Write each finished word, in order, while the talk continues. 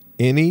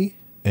Any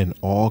and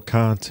all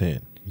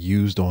content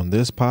used on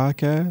this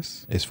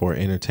podcast is for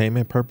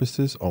entertainment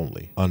purposes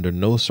only. Under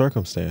no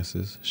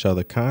circumstances shall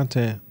the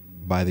content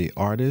by the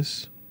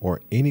artists or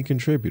any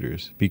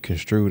contributors be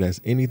construed as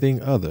anything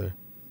other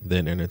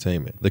than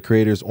entertainment. The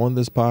creators on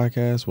this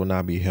podcast will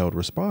not be held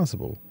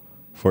responsible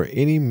for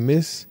any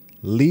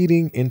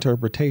misleading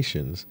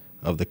interpretations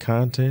of the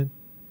content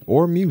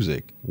or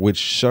music,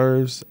 which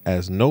serves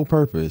as no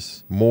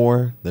purpose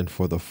more than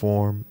for the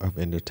form of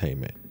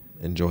entertainment.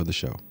 Enjoy the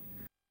show.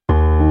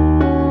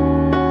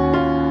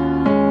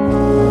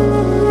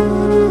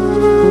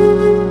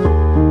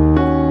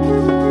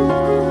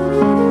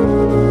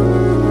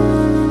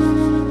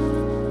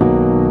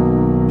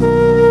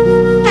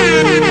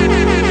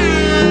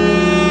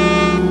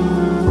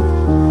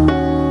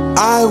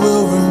 I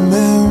will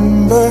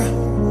remember.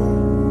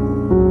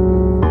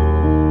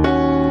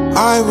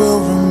 I will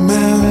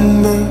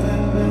remember.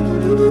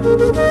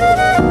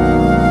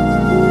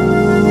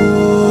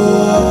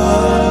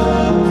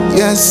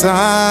 Yes,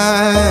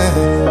 I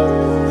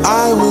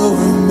will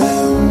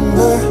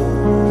remember.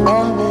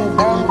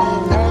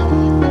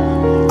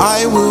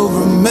 I will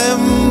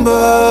remember.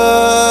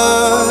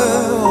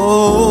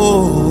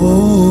 Oh,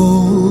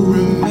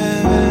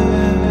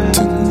 remember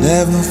to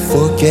never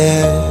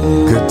forget.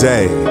 Good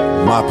day,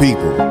 my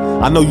people.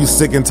 I know you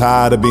sick and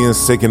tired of being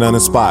sick and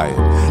uninspired.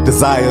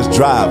 Desires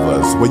drive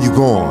us. Where you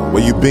going?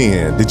 Where you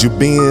been? Did you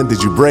bend?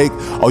 Did you break?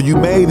 Oh, you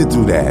made it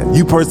through that.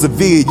 You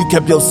persevered. You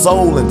kept your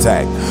soul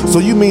intact. So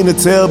you mean to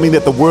tell me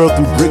that the world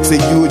threw bricks at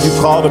you and you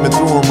caught them and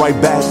threw them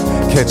right back?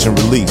 Catch and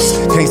release.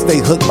 Can't stay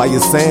hooked by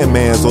your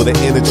sandmans or the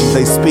energy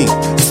they speak.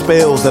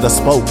 Spells that are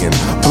spoken.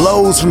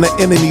 Blows from the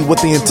enemy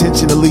with the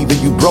intention of leaving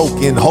you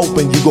broken.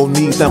 Hoping you gon'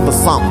 need them for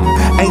something.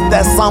 Ain't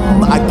that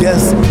something? I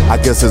guess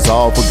it's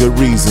all for good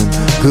reason.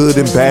 Good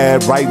and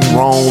bad, right and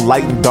wrong,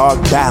 light and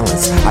dark,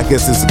 balance. I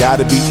guess it's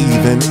gotta be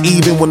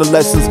even when the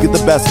lessons get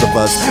the best of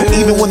us.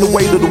 Even when the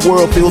weight of the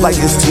world feel like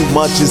it's too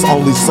much, it's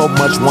only so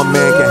much one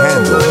man can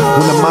handle.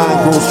 When the mind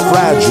grows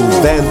fragile,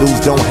 vandals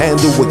don't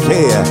handle with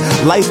care.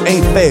 Life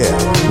ain't fair.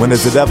 When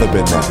has it ever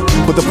been that?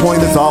 But the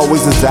point is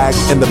always exact,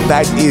 and the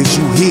fact is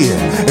you here.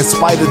 In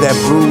spite of that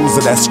bruise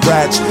or that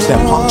scratch,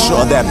 that puncture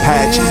or that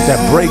patch, that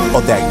break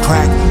or that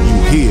crack, you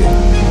here.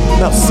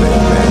 Enough said,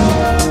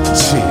 man.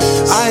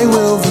 Cheers. I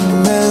will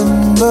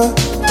remember.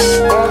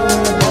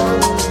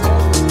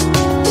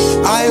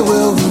 I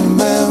will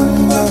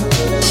remember.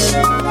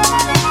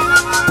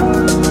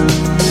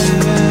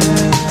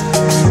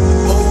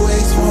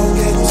 Always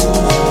forget to.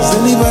 Does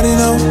anybody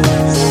know?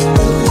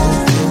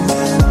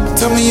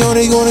 Tell me, yo,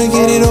 they gonna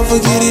get it or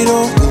forget it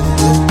all.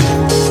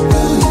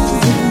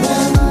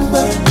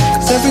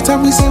 Cause every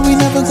time we say we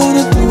never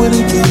gonna do it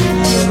again,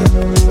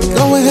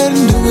 go ahead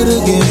and do it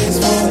again.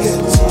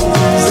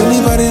 Does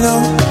anybody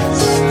know?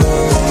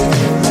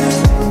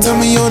 Tell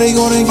me, yo, they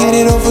gonna get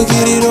it or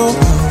forget it all.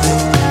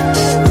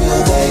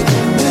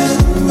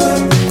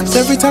 Cause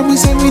every time we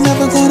say we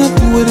never gonna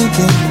do it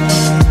again,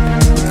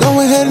 go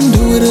ahead and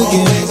do it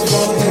again.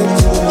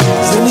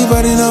 Does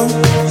anybody know?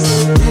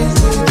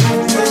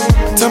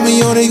 Tell me,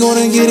 yo, they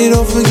gonna get it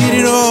or forget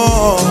it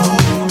all.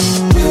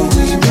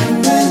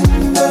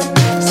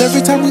 Cause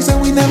every time we say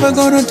we never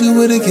gonna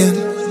do it again,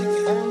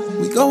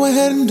 we go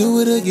ahead and do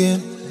it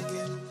again.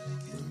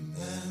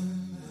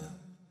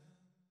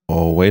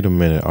 Oh, wait a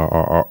minute.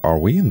 Are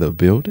we in the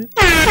building?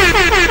 Wait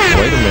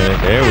a minute.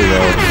 There we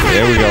go.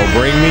 There we go.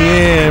 Bring me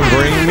in.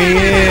 Bring me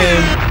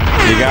in.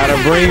 You gotta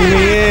bring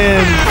me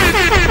in.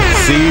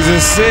 Season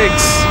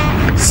 6.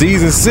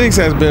 Season 6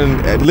 has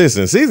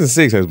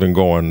been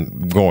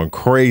going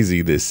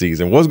crazy this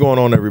season. What's going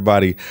on,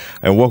 everybody?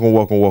 And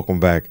welcome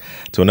back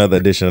to another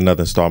edition,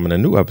 another installment, a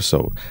new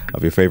episode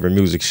of your favorite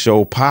music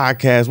show,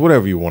 podcast,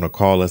 whatever you want to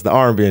call us. The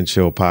R&B and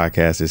Chill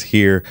podcast is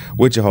here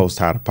with your host,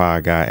 Ty the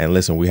Pod Guy. And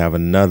listen, we have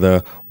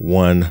another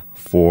one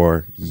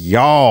for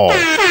y'all.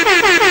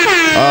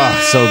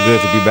 So good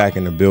to be back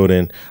in the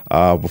building.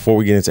 Before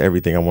we get into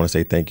everything, I want to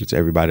say thank you to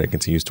everybody that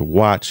continues to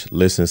watch,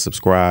 listen,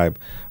 subscribe.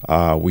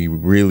 We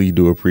really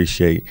do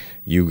appreciate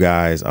you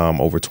guys.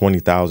 Over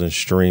 20,000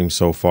 streams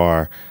so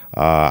far.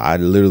 I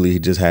literally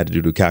just had to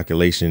do the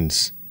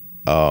calculations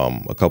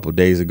a couple of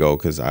days ago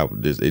because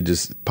it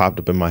just popped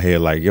up in my head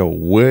like, yo,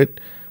 what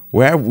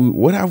have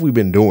we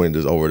been doing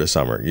just over the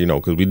summer? You know,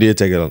 because we did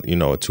take a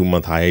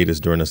 2-month hiatus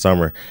during the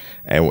summer,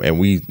 and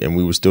we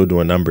were still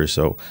doing numbers.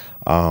 So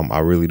I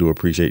really do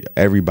appreciate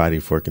everybody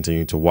for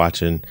continuing to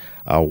watch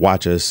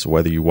us,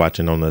 whether you're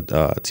watching on the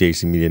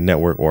THC Media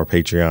Network or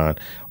Patreon,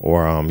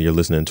 or you're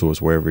listening to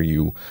us wherever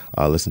you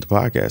listen to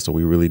podcasts. So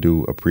we really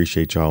do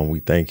appreciate y'all, and we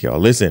thank y'all.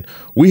 Listen,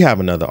 we have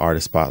another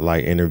Artist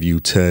Spotlight interview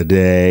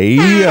today,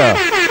 and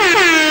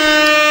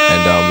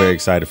I'm very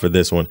excited for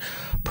this one.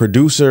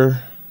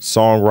 Producer,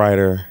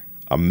 songwriter,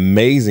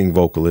 amazing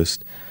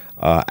vocalist,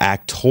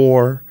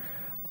 actor.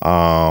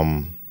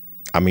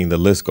 I mean, the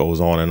list goes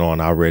on and on.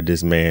 I read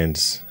this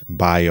man's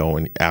bio,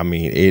 and I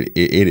mean, it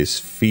is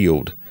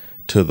filled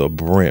to the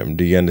brim.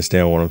 Do you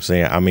understand what I'm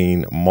saying? I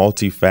mean,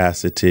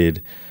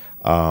 multifaceted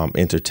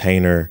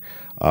entertainer,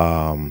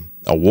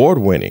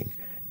 award-winning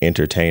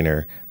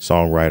entertainer,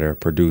 songwriter,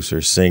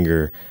 producer,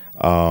 singer,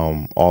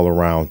 all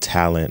around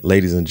talent.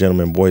 Ladies and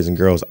gentlemen, boys and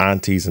girls,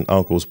 aunties and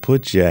uncles,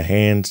 put your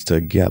hands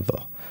together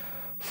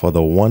for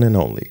the one and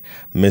only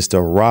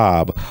Mr.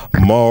 Rob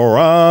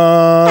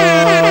Murat.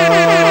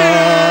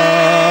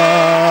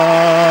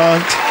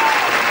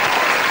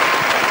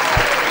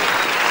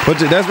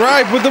 That's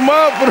right. Put them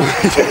up.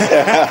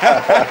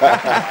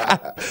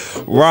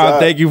 Rob,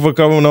 thank you for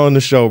coming on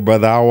the show,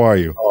 brother. How are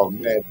you? Oh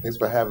man, thanks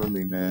for having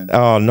me, man.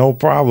 Oh, no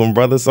problem,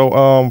 brother.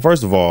 So,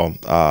 first of all,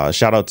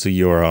 shout out to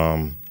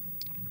your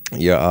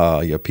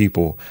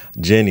people,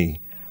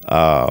 Jenny,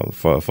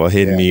 for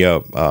hitting me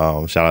up.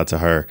 Shout out to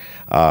her.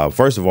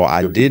 First of all,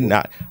 I did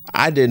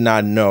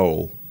not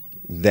know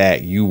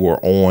that you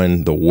were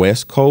on the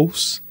West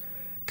Coast.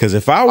 Because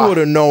if I would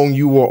have known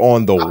you were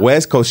on the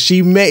West Coast,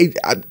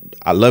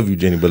 I love you,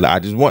 Jenny, but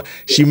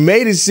she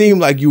made it seem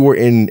like you were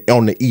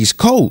on the East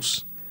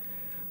Coast.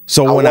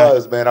 So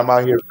man, I'm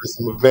out here for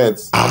some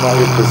events. I'm out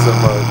here for some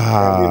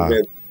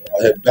events.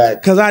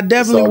 Because I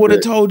definitely would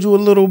have told you a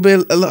little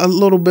bit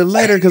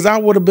later. Because I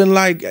would have been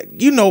like,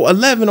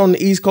 11 on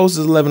the East Coast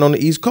is 11 on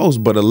the East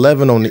Coast, but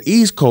 11 on the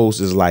East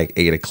Coast is like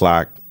 8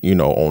 o'clock. On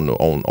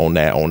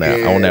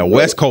that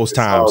West Coast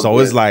time. So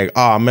it's like,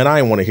 oh man, I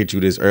didn't want to hit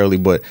you this early,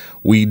 but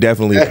we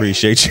definitely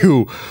appreciate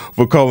you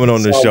for coming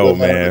on the show,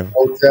 man.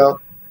 Hotel,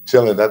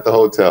 chilling at the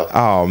hotel.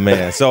 Oh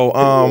man. So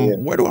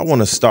where do I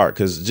want to start?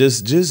 Because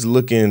just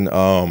looking,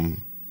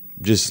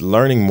 just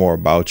learning more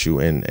about you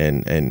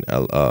and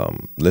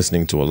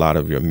listening to a lot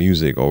of your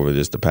music over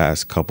just the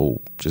past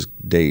couple just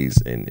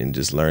days and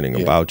just learning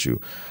about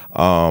you.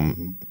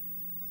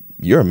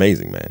 You're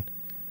amazing, man.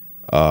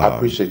 I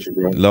appreciate you,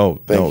 bro.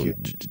 Thank you.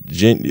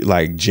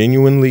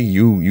 Genuinely,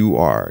 you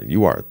are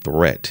a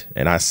threat,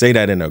 and I say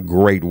that in a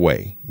great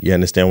way. You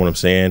understand what I'm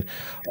saying?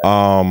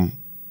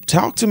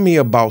 Talk to me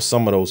about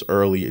some of those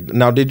early.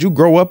 Now, did you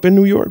grow up in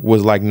New York?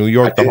 Was like New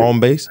York the home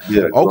base?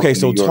 Yeah. Okay,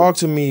 so talk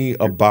to me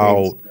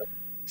about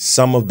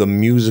some of the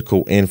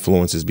musical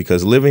influences,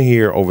 because living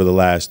here over the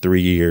last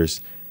 3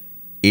 years,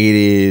 it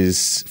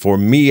is, for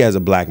me as a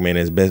black man,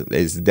 it's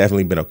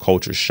definitely been a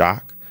culture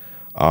shock.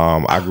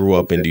 I grew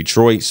up in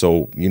Detroit,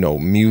 so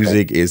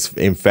music is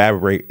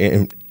fabricated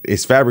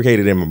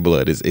in my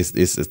blood. It's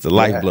the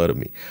lifeblood of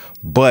me.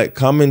 But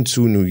coming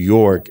to New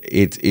York,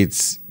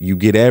 it's you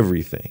get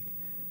everything.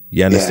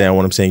 You understand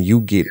what I'm saying?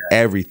 You get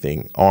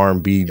everything: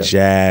 R&B,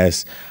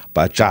 jazz,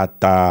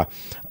 bachata.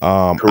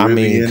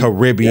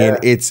 Caribbean.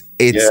 It's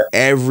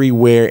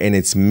everywhere, and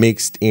it's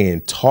mixed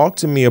in. Talk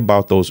to me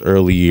about those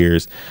early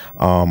years,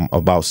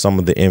 about some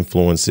of the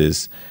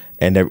influences.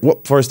 And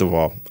first of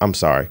all, I'm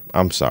sorry.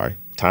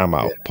 Time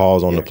out.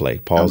 Pause on the play.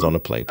 Pause on the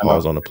play.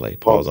 Pause on the play.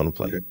 Pause on the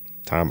play.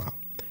 Time out.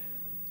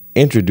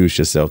 Introduce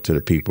yourself to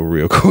the people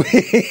real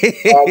quick,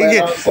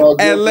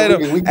 and let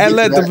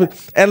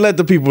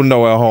the people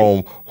know at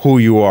home who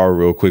you are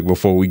real quick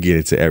before we get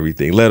into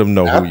everything. Let them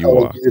know who you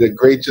are. You did a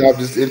great job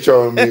just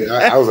introing me.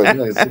 I was like,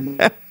 man,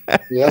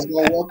 that's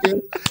gonna walk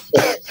in.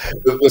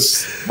 It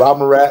was Rob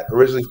Murat,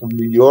 originally from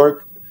New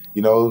York.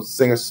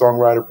 Singer,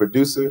 songwriter,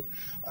 producer.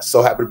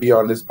 So happy to be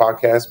on this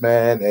podcast,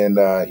 man, and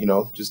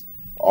just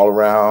all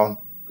around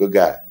good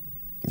guy.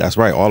 That's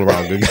right, all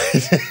around good guy.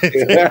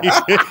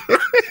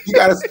 You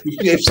gotta.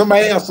 If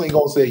somebody else ain't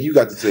gonna say it, you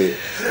got to say it.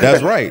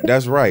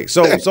 That's right.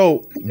 So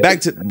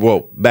back to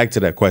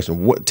that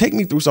question. Take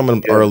me through some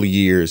of them early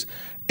years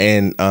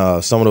and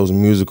some of those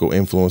musical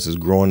influences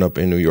growing up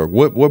in New York.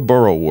 What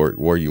borough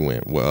were you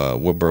in?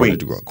 What borough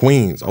did you grow up?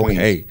 Queens.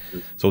 Okay.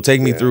 So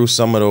take me through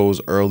some of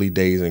those early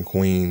days in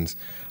Queens.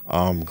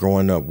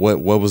 Growing up,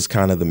 what was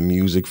kind of the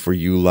music for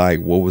you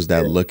like? What was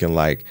that looking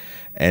like?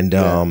 And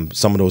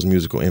some of those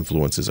musical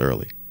influences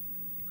early.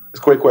 It's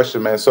a great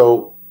question, man.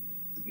 So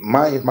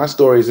my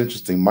story is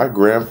interesting. My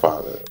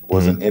grandfather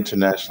was an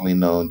internationally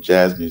known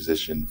jazz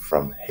musician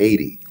from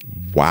Haiti.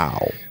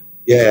 Wow.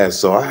 Yeah,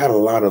 so I had a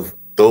lot of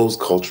those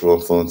cultural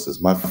influences.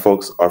 My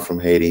folks are from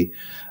Haiti.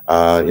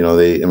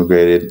 They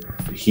immigrated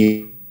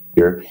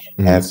here,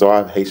 and so I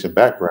have Haitian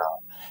background.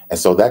 And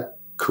so that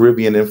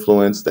Caribbean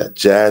influence, that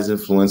jazz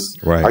influence,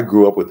 I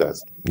grew up with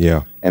that.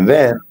 Yeah. And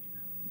then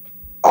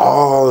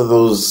all of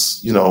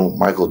those,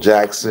 Michael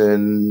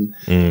Jackson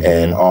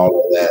and all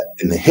of that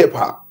in the hip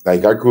hop.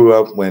 Like I grew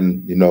up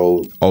when,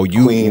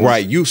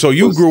 Queens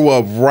you grew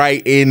up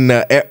right in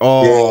the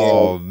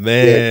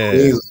man. Yeah,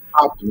 Queens was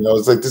popping,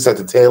 it's like this at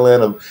the tail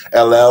end of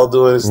LL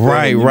doing his thing.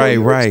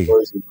 Right.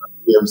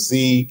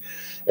 MC,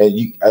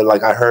 and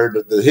I heard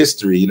the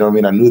history,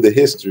 I knew the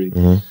history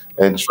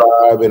and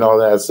Tribe and all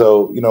that.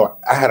 So,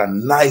 I had a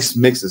nice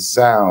mix of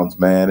sounds,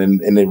 man,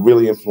 and it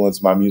really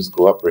influenced my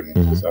musical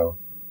upbringing. So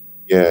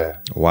yeah.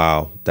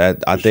 Wow.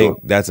 I think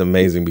that's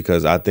amazing,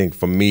 because I think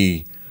for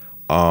me,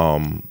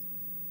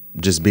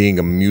 just being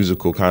a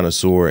musical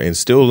connoisseur and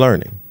still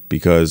learning,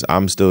 because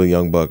I'm still a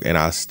young buck and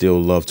I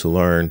still love to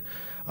learn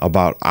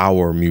about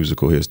our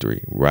musical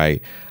history,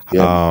 right?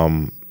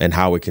 Yeah. And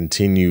how it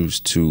continues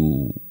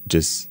to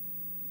just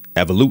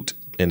evolve,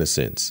 in a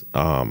sense.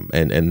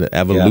 And the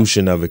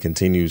evolution of it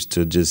continues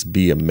to just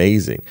be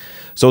amazing.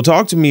 So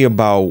talk to me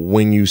about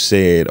when you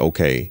said,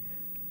 okay,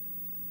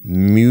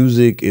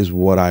 music is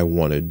what I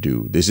want to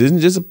do. This isn't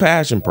just a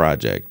passion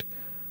project,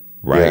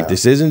 right? Yeah.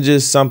 This isn't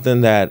just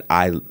something that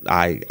I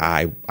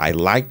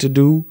like to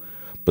do,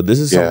 but this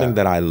is something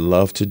that I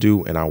love to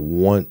do, and I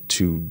want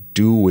to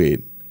do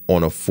it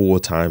on a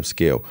full-time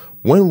scale.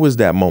 When was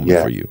that moment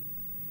for you?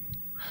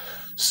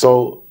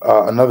 So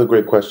another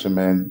great question,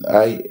 man.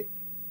 I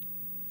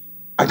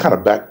kind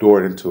of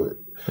backdoored into it.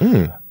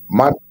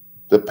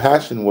 The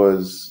passion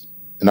was,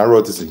 and I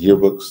wrote this in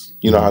yearbooks.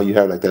 You know how you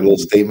have like that little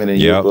statement in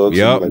yearbooks,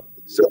 and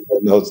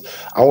like notes.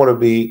 I want to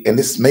be, and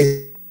this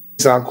may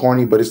sound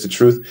corny, but it's the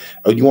truth.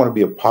 You want to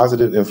be a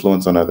positive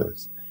influence on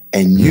others,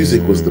 and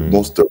music was the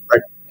most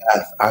direct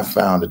path I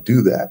found to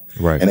do that.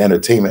 Right. And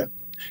entertainment.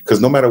 Because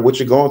no matter what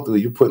you're going through,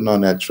 you're putting on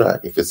that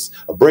track. If it's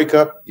a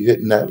breakup, you're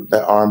hitting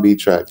that R&B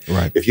track.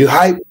 Right. If you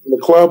hype in the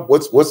club,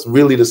 what's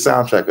really the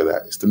soundtrack of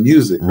that? It's the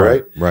music,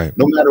 right? Right.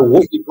 No matter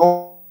what you're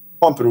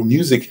going through,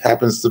 music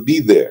happens to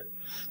be there.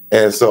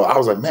 And so I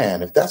was like,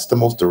 man, if that's the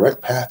most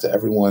direct path to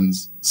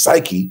everyone's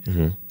psyche,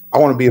 I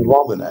want to be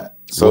involved in that.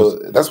 So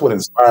that's what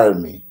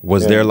inspired me.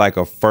 Was there like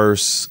a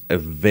first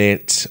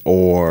event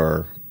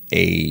or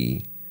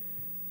a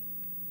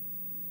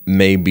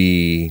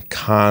maybe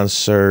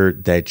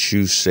concert that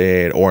you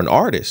said, or an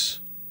artist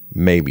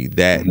maybe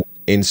that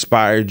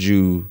inspired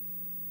you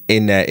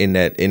in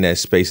that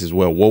space as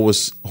well?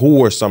 Who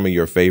were some of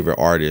your favorite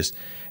artists,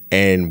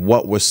 and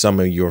what was some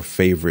of your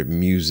favorite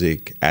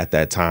music at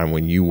that time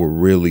when you were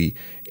really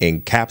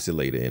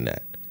encapsulated in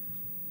that?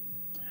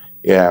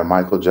 Yeah,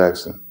 Michael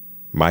Jackson.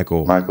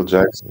 Michael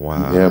Jackson.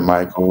 Wow. Yeah,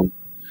 Michael.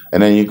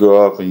 And then you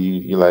grow up and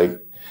you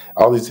like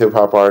all these hip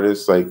hop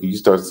artists, like you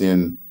start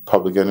seeing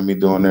Public Enemy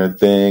doing their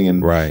thing,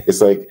 and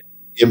it's like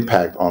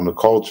impact on the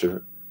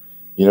culture.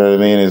 You know what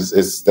I mean?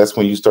 It's that's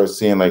when you start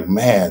seeing like,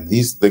 man,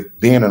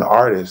 being an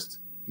artist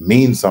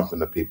means something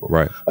to people.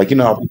 Right. Like, you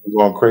know how people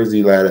going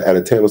crazy at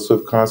a Taylor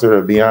Swift concert or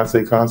a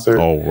Beyonce concert?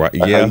 Oh, right.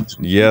 Like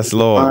Yes,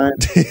 Lord.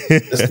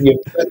 that's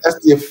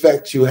the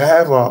effect you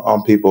have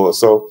on people.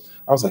 So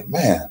I was like,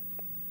 man,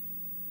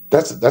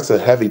 that's a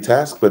heavy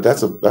task, but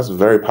that's a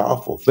very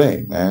powerful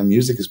thing, man.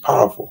 Music is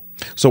powerful.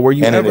 So were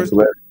you ever?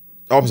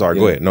 Oh, I'm sorry.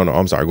 Go ahead. No,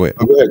 I'm sorry. Go ahead.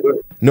 Go ahead.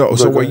 No.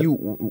 So were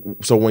you?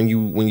 So when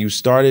you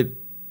started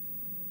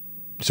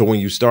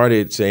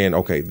saying,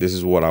 okay, this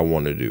is what I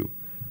want to do.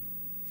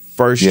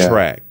 First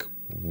track.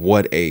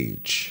 What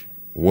age?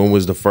 When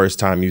was the first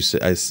time you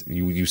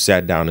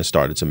sat down and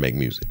started to make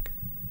music?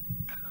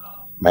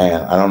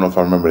 Man, I don't know if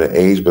I remember the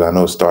age, but I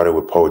know it started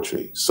with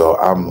poetry. So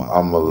I'm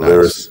a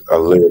lyrics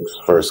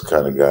first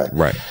kind of guy.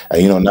 Right.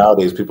 And you know,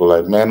 nowadays people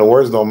are like, man, the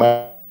words don't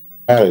matter.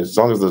 As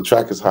long as the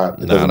track is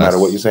hot, it doesn't matter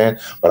what you're saying.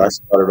 But I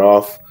started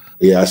off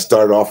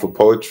with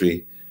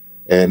poetry,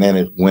 and then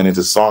it went into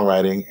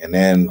songwriting, and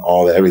then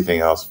everything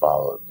else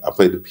followed. I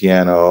played the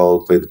piano,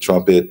 played the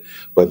trumpet,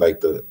 but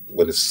like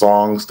when the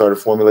song started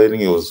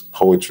formulating, it was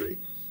poetry.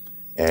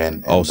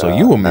 And so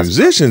you a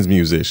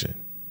musician?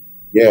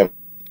 Yeah.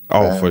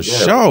 Oh, for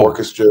sure.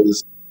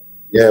 Orchestras.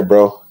 Yeah,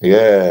 bro.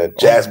 Yeah,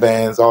 jazz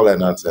bands, all that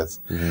nonsense.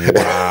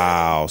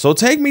 Wow. So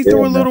take me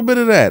through a little bit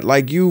of that.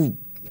 Like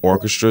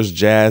orchestras,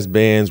 jazz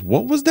bands.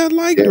 What was that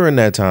like during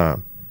that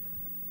time?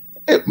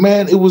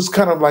 It was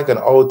kind of like an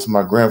ode to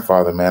my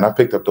grandfather, man. I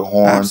picked up the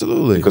horn.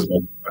 Absolutely. Because my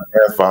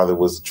grandfather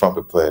was a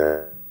trumpet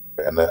player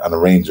and an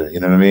arranger, you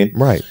know what I mean?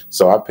 Right.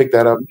 So I picked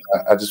that up.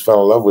 I just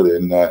fell in love with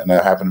it, and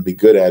I happened to be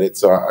good at it.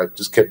 So I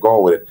just kept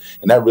going with it.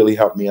 And that really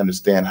helped me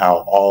understand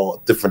how all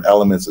different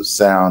elements of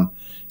sound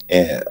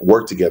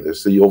work together.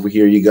 So over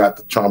here, you got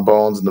the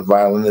trombones and the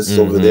violinists.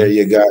 Over there,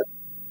 you got,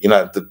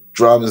 the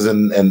drums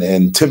and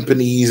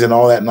timpanis and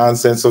all that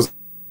nonsense. So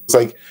it's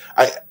like,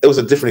 it was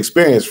a different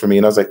experience for me.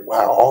 And I was like,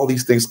 wow, all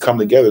these things come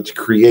together to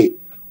create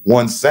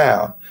one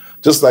sound.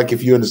 Just like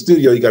if you're in the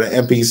studio, you got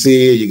an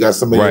MPC, you got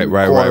somebody.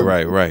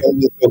 Right.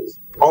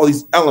 All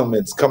these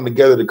elements come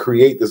together to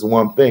create this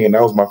one thing. And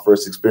that was my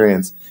first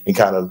experience in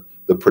kind of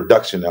the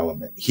production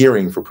element,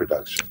 hearing for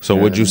production. So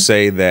would you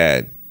say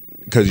that,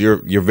 because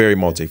you're very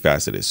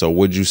multifaceted, so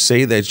would you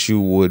say that you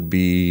would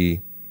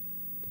be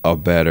a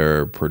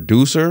better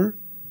producer,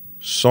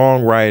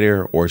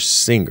 songwriter, or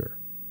singer?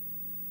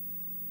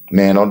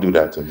 Man, don't do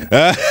that to me.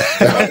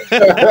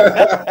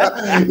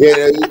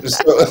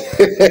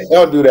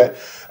 Don't do that.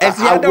 And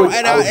see, and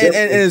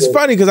it's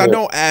funny because I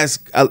don't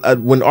ask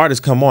when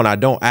artists come on. I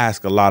don't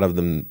ask a lot of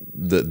them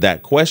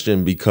that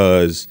question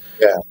because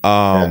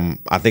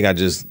I think I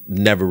just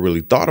never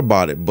really thought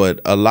about it.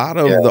 But a lot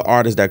of the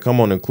artists that come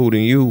on,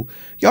 including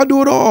y'all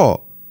do it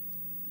all.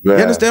 Yeah.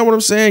 You understand what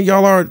I'm saying?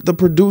 Y'all are the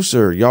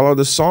producer. Y'all are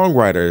the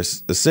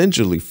songwriters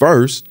essentially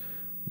first.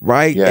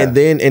 Right. Yeah. And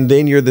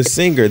then you're the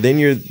singer. Then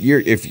you're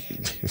if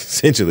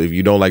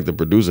you don't like the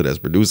producer that's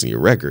producing your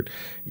record,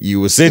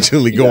 you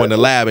essentially go in the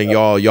lab and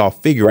y'all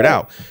figure it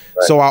out.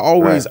 Right. So I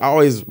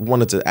always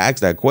wanted to ask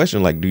that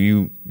question. Like, do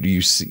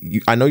you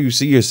see, I know you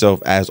see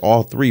yourself as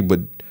all three, but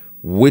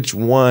which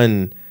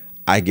one,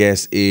 I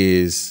guess,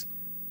 is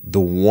the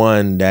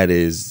one that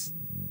is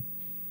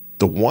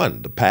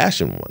the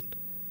passion one.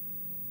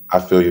 I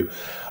feel you.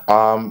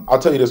 I'll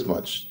tell you this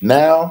much.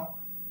 Now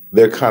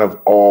they're kind of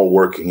all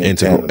working in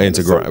tandem.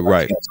 Integrated.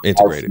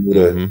 For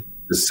me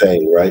to say,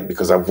 right?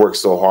 Because I've worked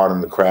so hard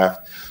on the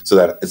craft so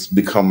that it's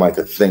become like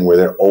a thing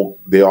where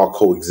they all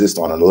coexist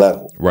on a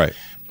level. Right.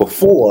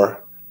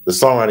 Before, the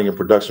songwriting and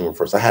production were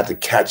first. I had to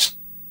catch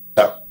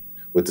up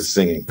with the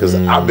singing because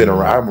I'm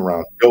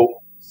around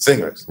dope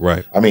singers.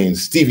 Right. I mean,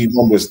 Stevie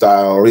Wonder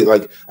style.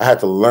 Like, I had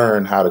to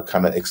learn how to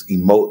kind of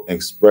emote and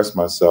express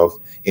myself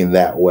in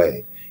that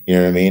way. You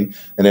know what I mean?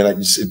 And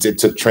then it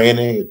took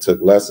training, it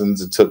took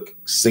lessons, it took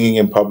singing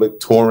in public,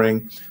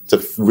 touring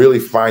to really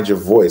find your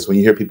voice. When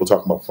you hear people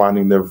talking about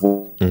finding their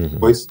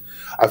voice,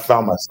 I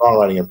found my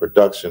songwriting and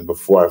production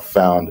before I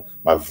found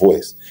my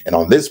voice. And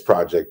on this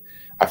project,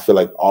 I feel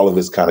like all of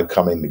it's kind of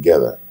coming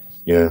together.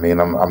 You know what I mean?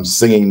 I'm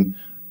singing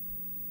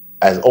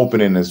as open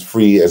and as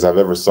free as I've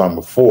ever sung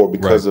before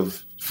because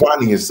of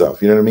finding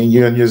yourself. You know what I mean?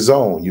 You're in your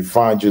zone, you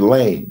find your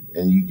lane,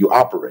 and you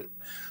operate.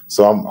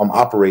 So I'm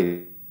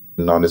operating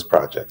on this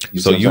project.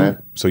 So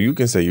you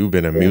can say you've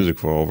been in music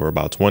for over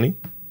about 20,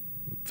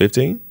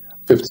 15?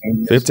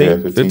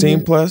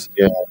 15 plus?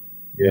 Yeah.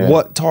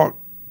 What talk,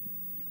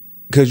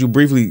 because you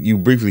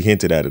briefly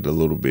hinted at it a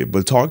little bit,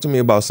 but talk to me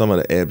about some of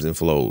the ebbs and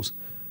flows.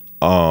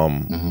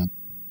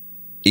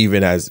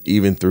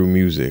 Even through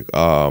music.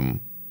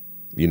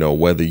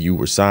 Whether you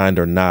were signed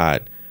or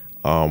not,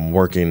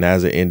 working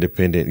as an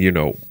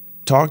independent,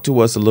 talk to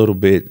us a little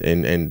bit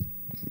and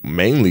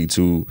mainly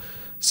to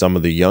some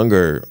of the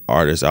younger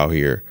artists out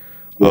here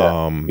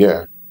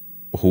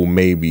who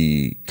may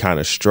be kind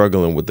of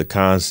struggling with the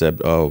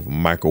concept of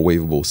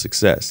microwavable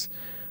success,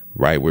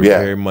 right? We're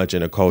very much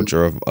in a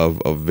culture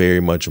of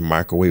very much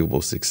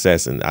microwavable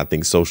success. And I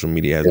think social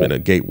media has been a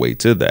gateway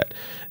to that.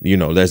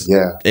 In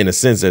a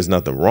sense, there's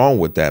nothing wrong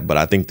with that. But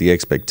I think the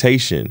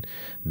expectation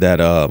that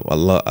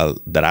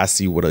that I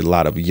see with a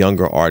lot of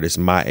younger artists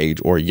my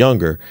age or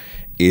younger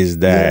is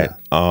that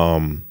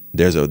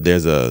there's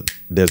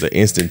an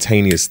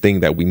instantaneous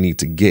thing that we need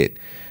to get.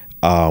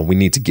 We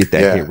need to get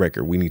that hit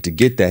record. We need to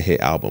get that hit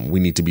album. We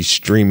need to be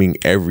streaming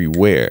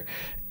everywhere.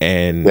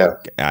 And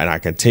I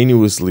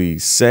continuously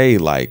say,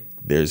 like,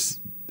 there's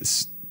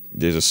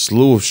a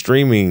slew of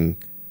streaming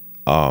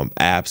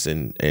apps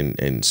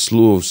and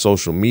slew of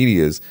social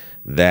medias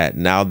that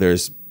now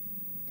there's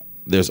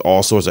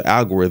all sorts of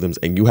algorithms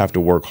and you have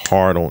to work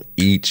hard on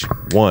each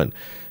one.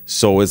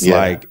 So it's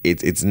like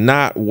it's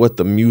not what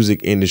the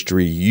music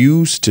industry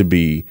used to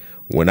be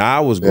when I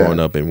was growing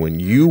up and when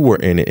you were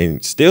in it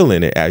and still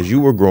in it as you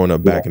were growing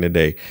up back in the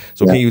day.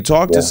 So can you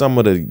talk to some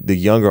of the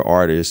younger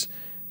artists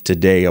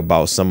today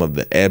about some of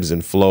the ebbs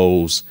and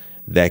flows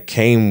that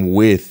came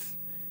with,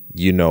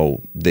 the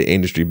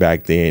industry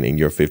back then in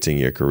your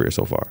 15-year career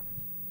so far?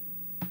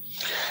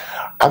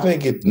 I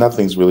think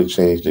nothing's really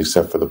changed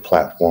except for the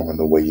platform and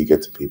the way you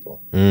get to people.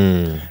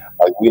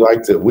 Like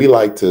we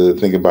like to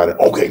think about it.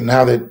 Okay,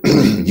 now that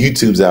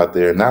YouTube's out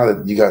there, now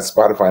that you got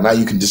Spotify, now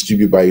you can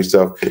distribute by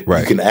yourself.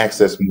 Right. You can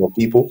access more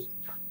people.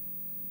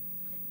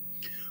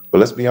 But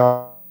let's be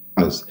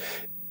honest,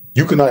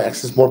 you can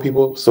access more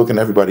people, so can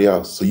everybody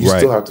else. So you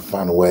still have to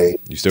find a way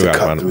to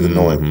cut through the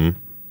noise.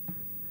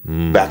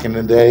 Back in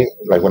the day,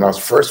 like when I was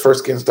first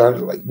getting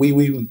started, like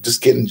we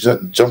just getting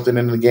jumped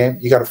into the game.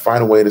 You got to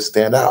find a way to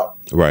stand out.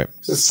 Right.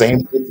 It's the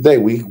same thing today.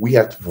 We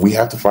have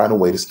to find a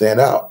way to stand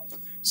out.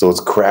 So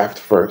it's craft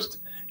first,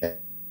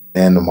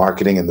 and the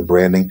marketing and the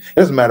branding. It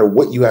doesn't matter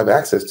what you have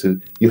access to.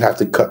 You have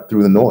to cut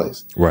through the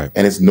noise. Right.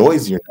 And it's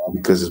noisier now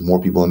because there's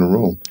more people in the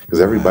room because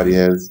everybody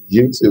has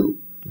YouTube.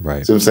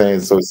 Right. So I'm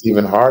saying, so it's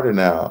even harder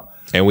now.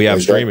 And we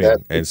have streaming,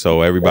 and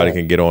so everybody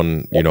can get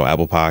on,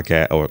 Apple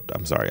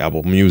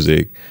Apple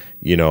Music,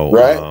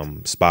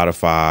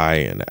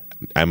 Spotify and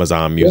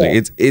Amazon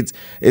Music. Yeah.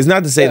 It's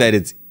not to say that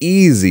it's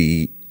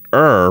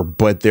easier,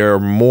 but there are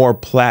more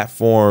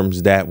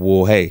platforms that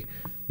we'll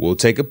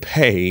take a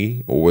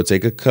pay or we'll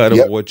take a cut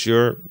of what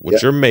you're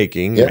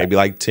making, maybe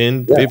like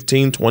 10,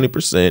 15,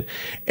 20%,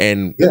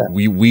 and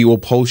we will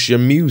post your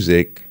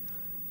music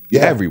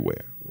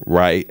everywhere,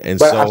 right? And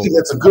but I think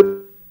that's a good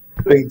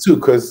thing too,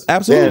 because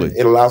then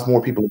it allows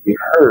more people to be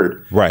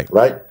heard. Right.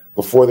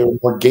 Before there were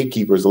more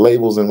gatekeepers,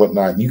 labels and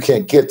whatnot. You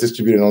can't get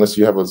distributed unless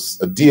you have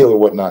a deal or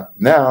whatnot.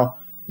 Now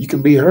you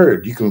can be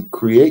heard. You can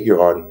create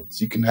your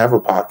audience. You can have a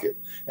pocket,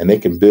 and they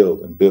can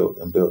build and build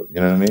and build.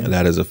 You know what I mean? And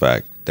that is a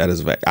fact.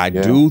 I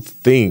do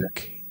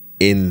think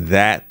in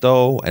that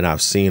though, and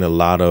I've seen a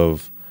lot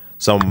of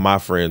some of my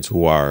friends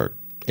who are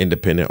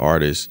independent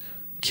artists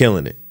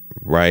killing it.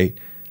 Right.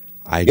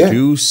 I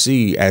do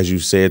see, as you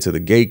said, to the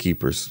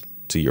gatekeepers.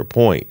 To your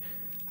point,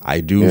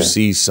 I do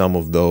see some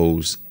of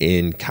those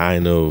in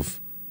kind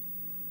of,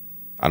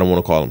 I don't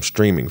want to call them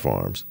streaming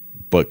farms,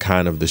 but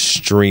kind of the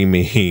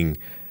streaming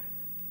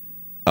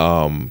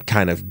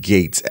kind of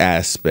gates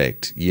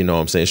aspect. You know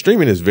what I'm saying?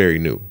 Streaming is very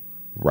new,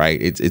 right?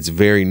 It's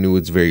very new,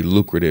 it's very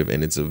lucrative,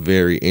 and it's a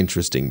very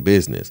interesting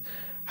business.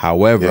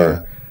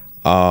 However,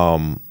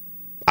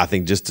 I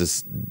think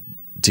just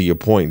to your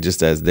point,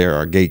 just as there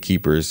are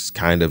gatekeepers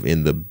kind of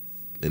in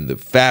the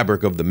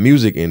fabric of the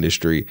music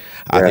industry.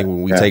 I think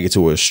when we take it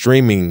to a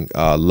streaming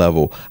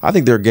level, I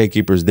think there are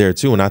gatekeepers there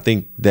too. And I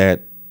think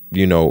that,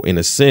 you know, in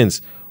a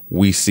sense,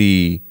 we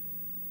see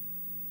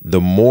the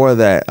more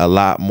that a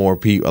lot more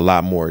people, a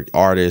lot more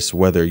artists,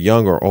 whether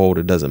young or old,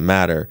 it doesn't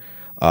matter,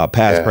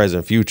 past,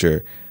 present,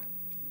 future.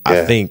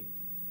 I think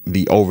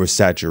the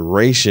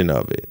oversaturation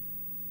of it,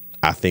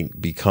 I think,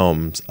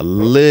 becomes a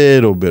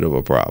little bit of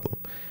a problem.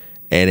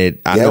 And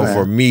I know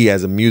for me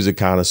as a music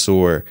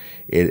connoisseur,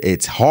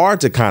 it's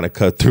hard to kind of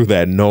cut through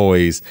that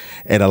noise.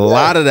 And a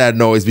lot of that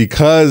noise,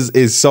 because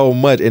it's so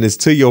much, and it's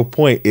to your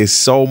point, it's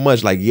so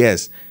much like,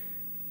 yes,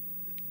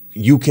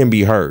 you can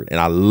be heard and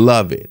I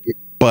love it,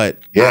 but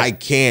I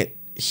can't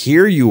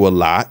hear you a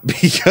lot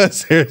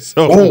because there's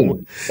so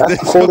Boom. That's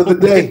the quote of the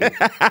day.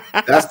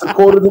 That's the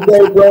quote of the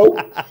day, bro.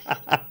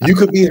 You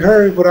could be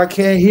heard, but I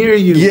can't hear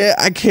you. Yeah,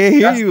 I can't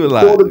hear you a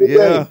lot.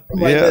 Yeah.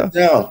 That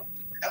down.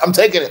 I'm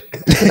taking it.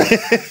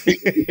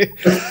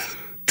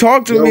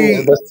 Talk to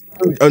me.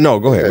 Oh, no,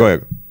 go ahead. Go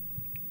ahead.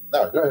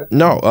 No, go ahead.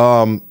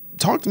 No,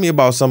 talk to me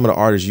about some of the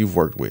artists you've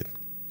worked with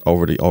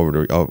over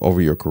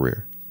your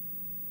career.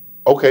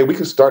 Okay, we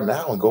can start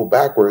now and go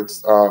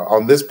backwards.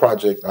 On this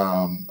project,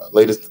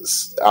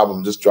 latest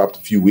album just dropped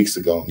a few weeks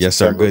ago. Yes,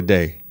 sir. Good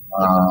day.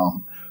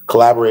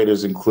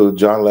 Collaborators include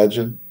John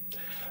Legend,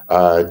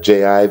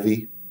 Jay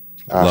Ivy,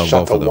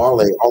 Shatta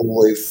Wale, all the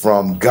way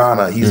from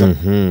Ghana. He's on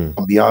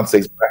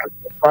Beyonce's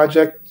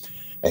project,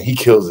 and he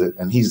kills it.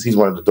 And he's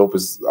one of the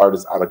dopest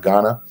artists out of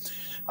Ghana,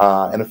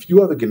 and a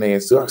few other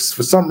Ghanaians. So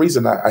for some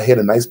reason, I hit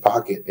a nice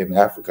pocket in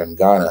Africa and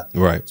Ghana,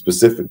 right?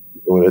 Specifically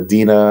with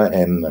Adina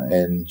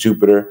and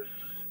Jupiter.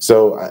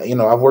 So you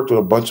know, I've worked with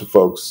a bunch of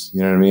folks.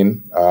 You know what I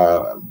mean?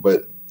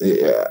 But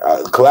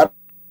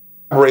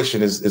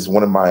collaboration is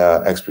one of my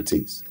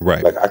expertise.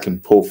 Right. Like I can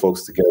pull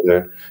folks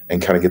together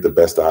and kind of get the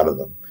best out of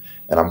them.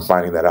 And I'm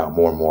finding that out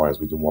more and more as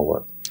we do more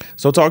work.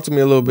 So talk to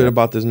me a little bit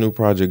about this new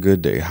project,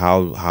 Good Day.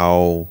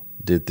 How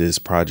did this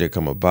project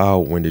come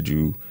about? When did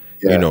you,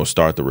 you know,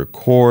 start the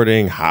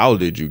recording? How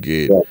did you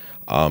get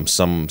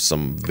some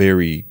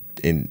very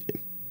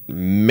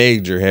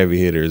major heavy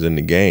hitters in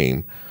the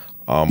game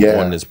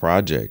on this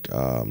project?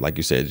 Like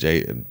you said,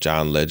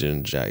 John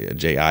Legend,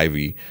 Jay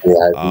Ivy,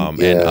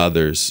 and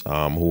others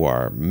who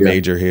are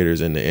major hitters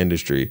in the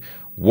industry.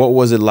 What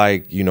was it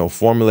like, you know,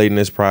 formulating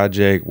this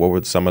project? What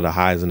were some of the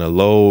highs and the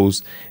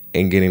lows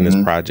in getting this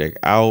project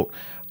out?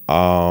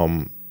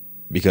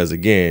 Because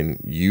again,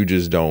 you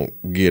just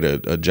don't get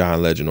a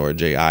John Legend or a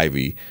Jay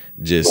Ivy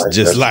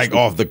just like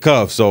off the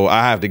cuff. So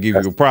I have to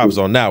give you props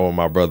on that one,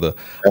 my brother.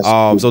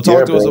 So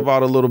talk to us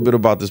about a little bit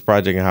about this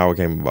project and how it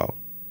came about.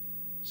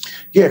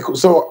 Yeah, cool.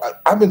 So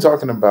I've been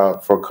talking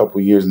about for a couple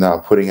of years now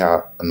putting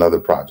out another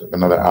project,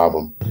 another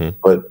album,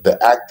 but the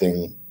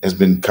acting has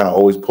been kind of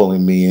always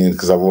pulling me in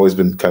because I've always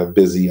been kind of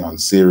busy on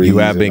series. You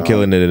have been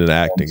killing it in the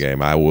acting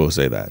game. I will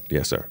say that.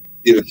 Yes, sir.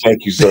 Yeah,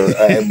 thank you, sir.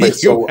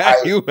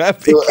 You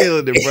have been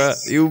killing it, bro.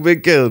 You've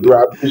been killing it.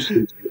 Bro,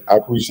 I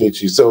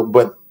appreciate you. So,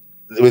 but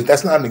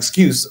that's not an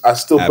excuse. I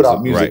still put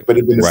out music, but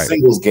it's been a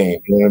singles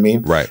game. You know what I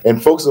mean? Right.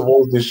 And folks have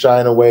always been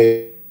shying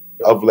away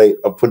of late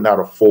of putting out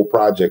a full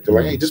project. They're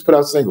like, hey, just put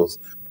out singles.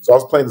 So I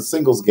was playing the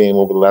singles game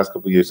over the last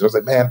couple of years. And I was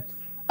like, man,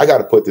 I got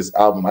to put this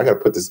album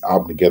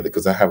together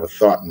because I have a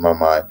thought in my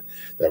mind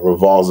that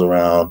revolves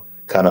around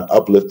kind of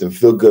uplifting,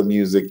 feel good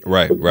music.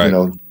 Right. You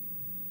know,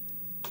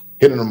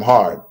 hitting them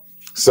hard.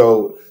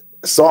 So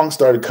songs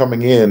started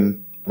coming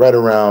in right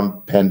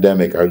around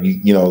pandemic, or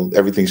you know,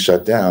 everything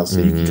shut down. So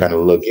you can kind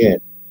of look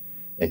in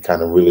and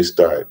kind of really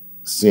start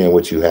seeing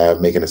what you have,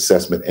 make an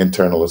assessment,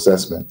 internal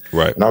assessment.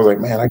 Right. And I was like,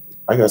 man,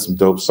 I got some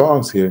dope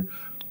songs here.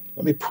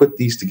 Let me put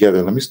these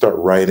together. Let me start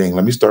writing.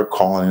 Let me start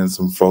calling in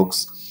some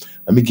folks.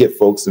 Let me get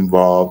folks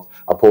involved.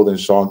 I pulled in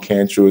Sean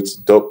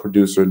Cantrowitz, dope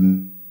producer,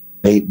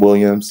 Nate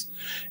Williams.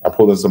 I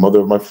pulled in some other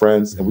of my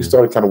friends, and we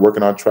started kind of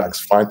working on tracks,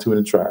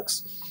 fine-tuning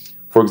tracks.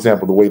 For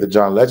example, the way the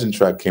John Legend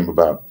track came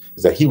about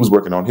is that he was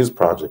working on his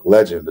project,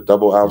 Legend, the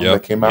double album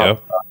that came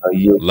out a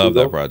year ago. Love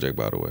that project,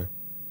 by the way.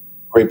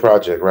 Great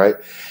project, right?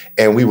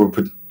 And we were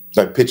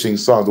like pitching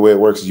songs. The way it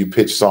works is you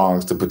pitch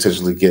songs to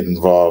potentially get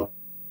involved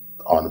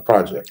on the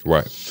project.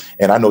 Right.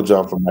 And I know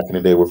John from back in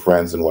the day, we're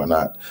friends and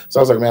whatnot. So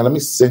I was like, man, let me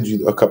send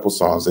you a couple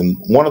songs. And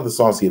one of the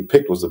songs he had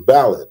picked was a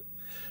ballad,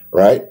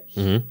 right?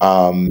 And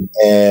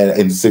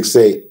in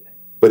 6/8.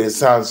 But it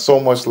sounds so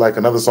much like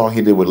another song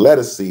he did with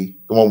Lettucey,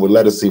 the one with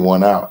Lettucey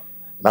won out.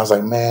 And I was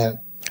like, man,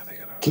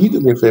 can you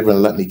do me a favor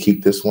and let me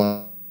keep this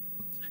one?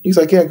 He's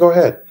like, yeah, go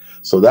ahead.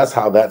 So that's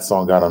how that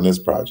song got on this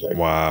project.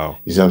 Wow.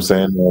 You see what I'm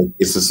saying? Like,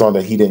 it's a song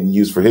that he didn't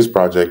use for his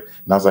project.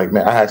 And I was like,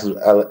 man, I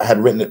had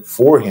written it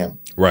for him.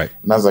 Right.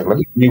 And I was like, let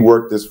me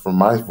rework this for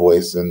my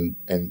voice and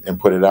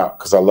put it out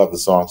because I love the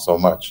song so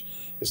much.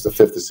 It's the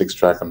 5th or 6th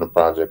track on the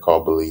project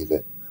called Believe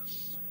It.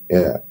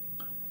 Yeah.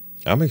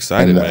 I'm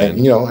excited, man.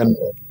 And, you know,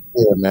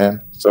 yeah,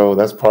 man. So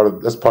that's part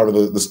of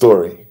the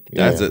story.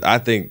 That's it. I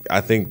think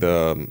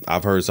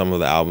I've heard some of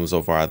the albums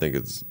so far. I think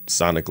it's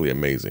sonically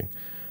amazing.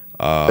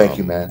 Thank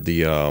you, man.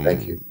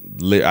 Thank you.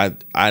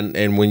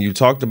 And when you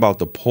talked about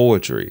the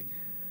poetry,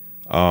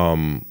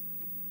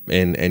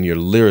 and your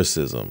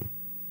lyricism.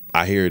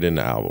 I hear it in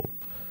the album.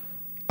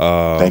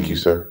 Thank you,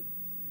 sir.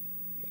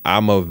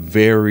 I'm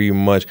very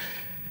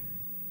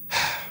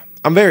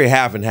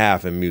half and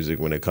half in music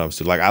when it comes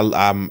to like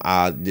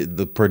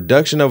the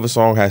production of a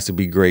song has to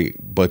be great,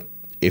 but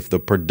if the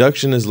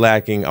production is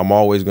lacking, I'm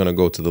always going to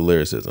go to the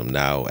lyricism.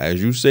 Now,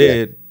 as you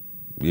said,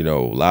 you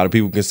know, a lot of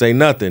people can say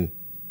nothing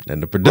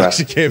and the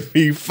production can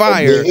be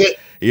fire.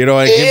 You know,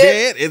 it can be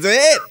it. It's a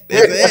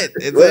hit.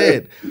 It's a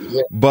hit.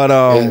 But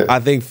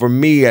I think for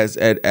me as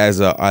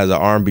a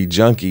R&B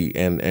junkie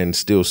and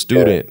still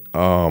student,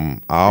 I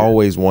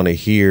always want to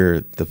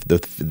hear the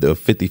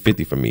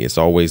 50-50 for me. It's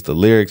always the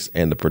lyrics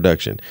and the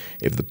production.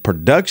 If the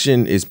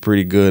production is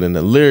pretty good and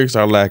the lyrics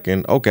are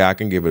lacking, okay, I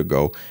can give it a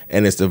go.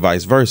 And it's the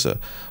vice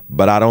versa.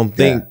 But I don't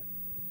think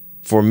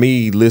for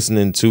me,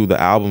 listening to the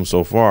album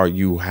so far,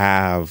 you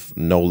have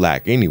no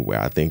lack anywhere.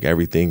 I think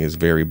everything is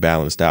very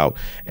balanced out,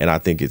 and I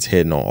think it's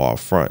hitting on all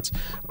fronts.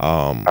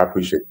 I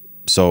appreciate it.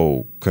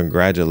 So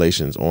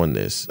congratulations on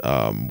this.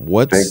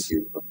 Thank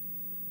you.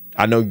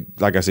 I know,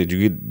 like I said,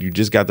 you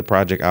just got the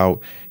project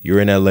out.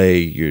 You're in LA.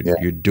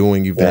 You're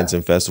doing events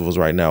and festivals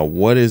right now.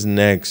 What is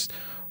next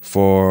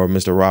for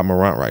Mr. Rob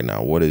Murat right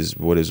now? What is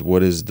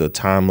the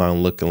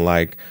timeline looking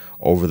like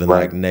over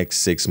the next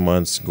 6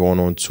 months, going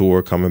on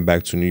tour, coming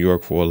back to New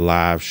York for a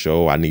live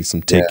show? I need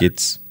some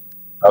tickets.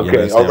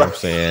 Okay, you know what I'm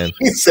saying?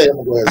 He's saying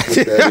I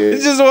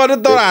just want to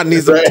throw I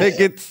need some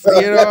tickets.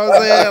 You know what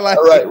I'm saying? Like,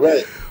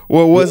 right.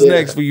 Well, what's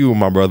next for you,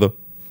 my brother?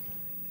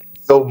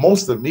 So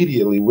most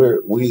immediately,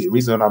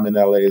 reason I'm in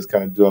LA is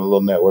kind of doing a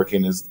little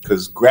networking is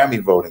because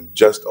Grammy voting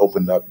just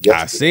opened up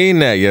yesterday. I seen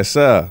that, yes,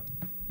 sir.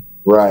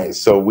 Right.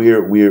 So we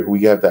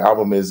have the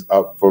album is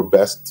up for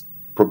best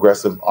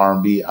progressive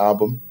R&B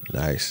album.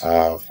 Nice.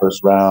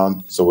 First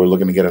round. So we're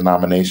looking to get a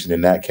nomination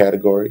in that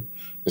category.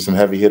 There's some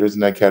heavy hitters in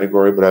that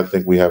category, but I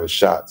think we have a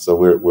shot. So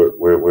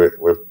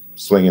we're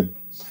swinging.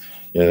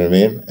 You know what I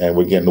mean? And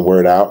we're getting the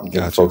word out and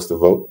getting folks to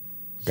vote.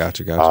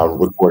 Gotcha.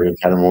 Recording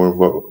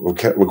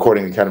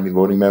Academy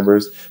voting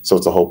members. So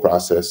it's a whole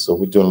process. So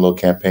we're doing a little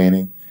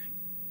campaigning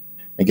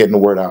and getting the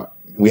word out.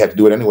 We had to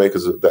do it anyway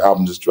because the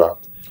album just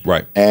dropped.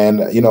 Right.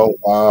 And,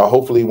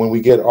 hopefully when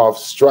we get off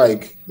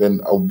strike,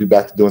 then I'll be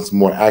back to doing some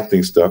more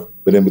acting stuff.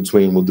 But in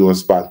between, we'll doing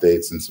spot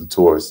dates and some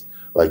tours,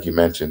 like you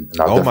mentioned.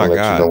 And I'll definitely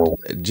let you know.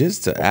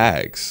 Just to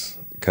ask,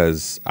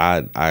 because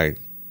I've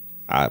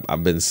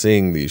been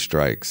seeing these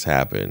strikes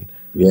happen.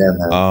 Yeah,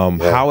 man.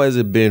 How has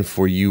it been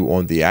for you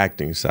on the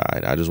acting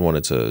side? I just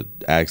wanted to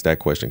ask that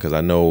question because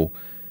I know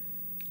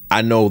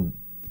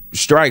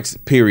strikes,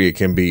 period,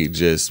 can be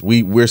just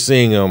we're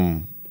seeing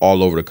them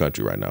all over the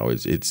country right now.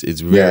 It's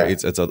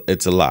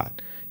a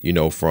lot,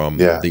 from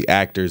the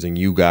actors and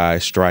you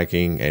guys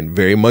striking, and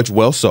very much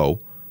well so,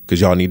 because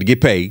y'all need to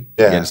get paid.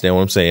 You understand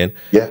what I'm saying?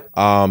 Yeah.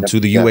 To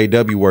the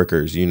UAW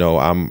workers,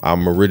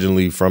 I'm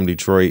originally from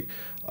Detroit,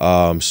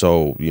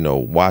 so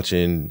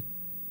watching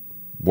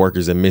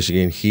workers in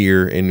Michigan,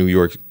 here in New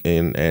York,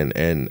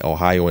 and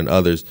Ohio and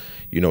others,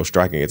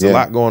 striking. It's a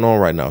lot going on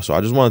right now. So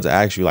I just wanted to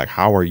ask you, like,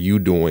 how are you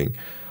doing,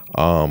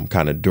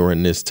 kind of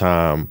during this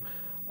time?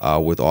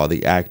 With all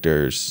the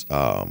actors,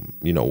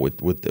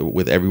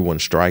 with everyone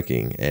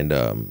striking, and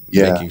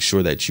making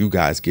sure that you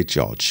guys get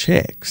y'all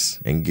checks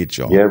and get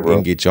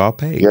y'all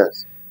paid.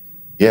 Yes.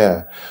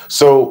 Yeah.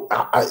 So,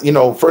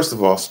 first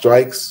of all,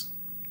 strikes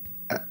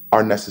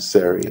are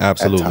necessary.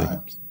 Absolutely. At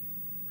times,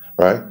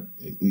 right?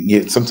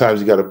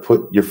 Sometimes you got to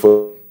put your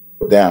foot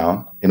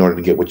down in order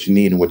to get what you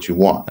need and what you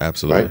want.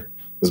 Absolutely. Right?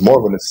 There's more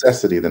of a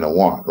necessity than a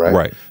want, right?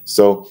 Right.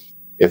 So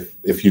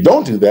if you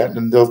don't do that,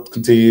 then they'll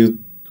continue,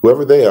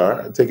 whoever they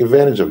are, take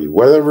advantage of you,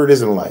 whatever it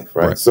is in life,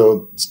 right?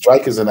 So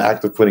strike is an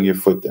act of putting your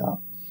foot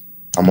down.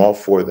 I'm all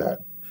for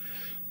that.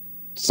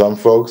 Some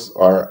folks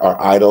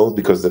are idle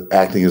because the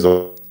acting is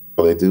all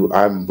they do.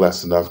 I'm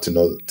blessed enough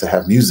to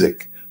have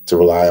music to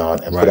rely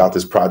on and put out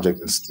this project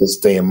and still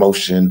stay in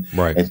motion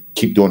and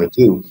keep doing it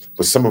too.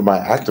 But some of my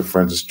actor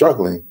friends are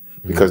struggling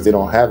because they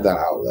don't have that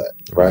outlet,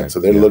 right?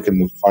 So they're looking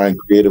to find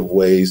creative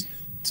ways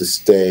to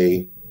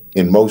stay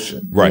in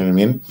motion. Right. You know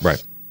what I mean?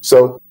 Right.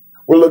 So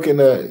we're looking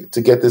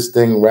to get this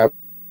thing wrapped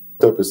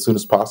up as soon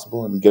as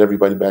possible and get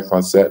everybody back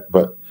on set.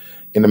 But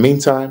in the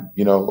meantime,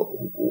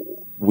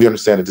 we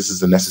understand that this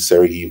is a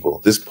necessary evil.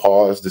 This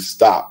pause, this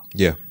stop,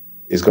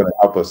 is going to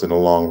help us in the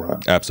long run.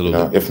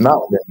 Absolutely. If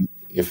not, then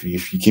if you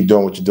keep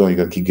doing what you're doing, you're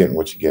going to keep getting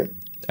what you're getting.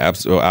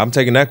 Absolutely. I'm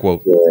taking that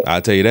quote.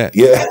 I'll tell you that.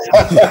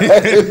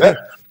 Yeah.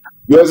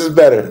 Yours is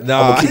better. No,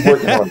 I'm gonna keep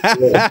working on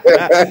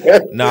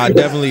it. No, I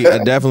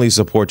definitely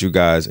support you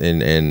guys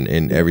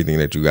in everything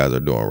that you guys are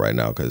doing right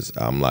now, because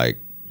I'm like,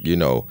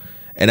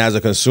 and as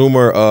a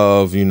consumer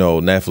of,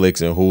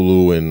 Netflix and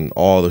Hulu and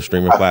all the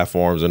streaming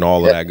platforms and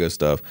all of that good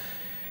stuff,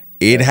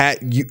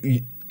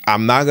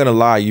 I'm not gonna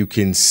lie, you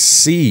can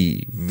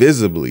see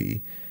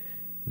visibly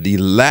the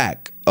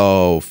lack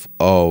of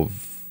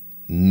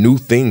new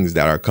things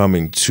that are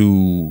coming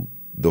to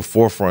the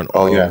forefront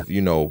of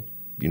you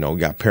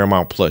got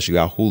Paramount Plus, you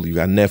got Hulu, you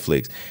got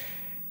Netflix.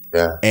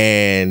 Yeah.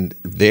 And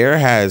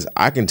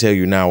I can tell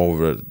you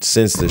now,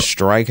 since the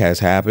strike has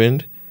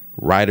happened,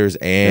 writers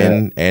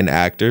and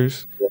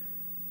actors.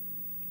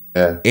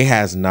 Yeah. It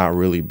has not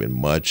really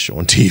been much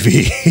on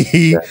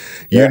TV.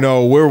 You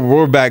know,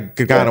 we're back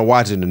kind of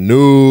watching the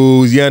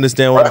news. You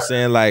understand what I'm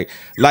saying? Like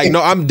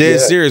no, I'm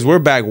dead serious. We're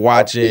back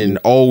watching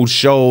old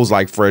shows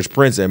like Fresh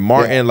Prince and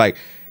Martin. Like,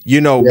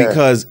 you know,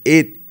 because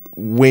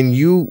when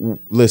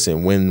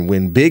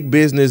big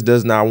business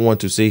does not want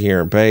to sit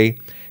here and pay,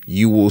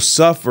 you will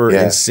suffer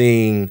in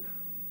seeing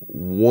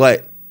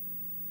what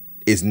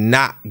is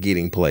not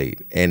getting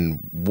played and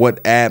what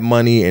ad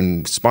money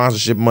and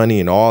sponsorship money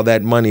and all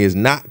that money is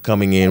not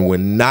coming in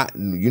when not,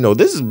 you know,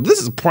 this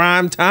is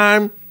prime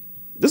time.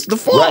 This is the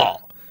fall. Right.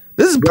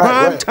 This is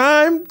prime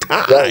time.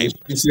 Right.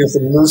 You see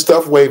some new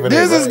stuff waving.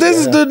 This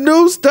is the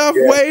new stuff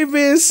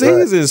waving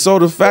season. Right. So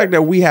the fact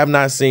that we have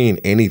not seen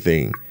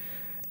anything,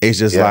 it's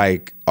just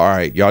like, all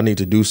right, y'all need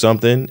to do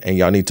something and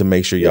y'all need to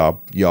make sure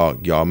y'all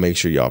make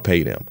sure y'all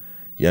pay them.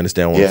 You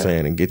understand what I'm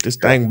saying? And get this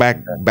thing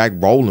back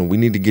rolling. We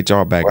need to get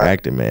y'all back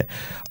acting, man.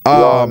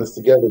 All this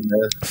together,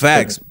 man.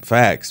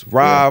 Facts.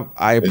 Rob,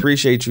 I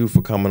appreciate you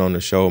for coming on the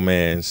show,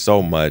 man,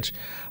 so much.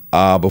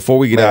 Before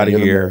we get out of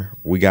here,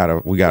 we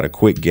got a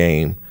quick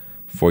game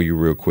for you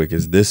real quick.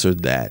 Is this or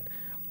that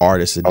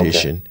artist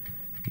edition.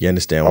 You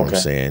understand what I'm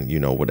saying? You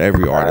know, with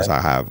every artist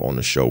I have on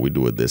the show, we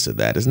do a this or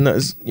that. It's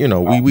not, you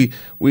know, I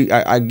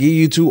give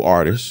you two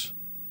artists.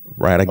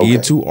 Right, I give you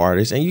two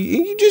artists, and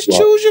you just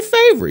choose your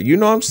favorite. You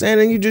know what I'm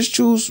saying? And you just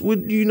choose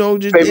what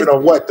just favorite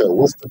on what though?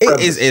 What's the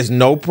premise? It's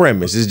no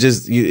premise. It's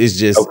just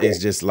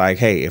like,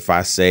 hey, if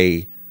I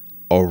say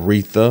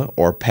Aretha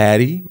or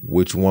Patty,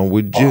 which one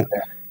would you?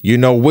 You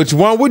know, which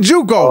one would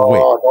you go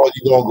with? Oh,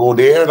 you gonna go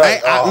there?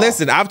 Like,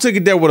 listen, I've took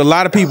it there with a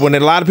lot of people, and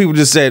then a lot of people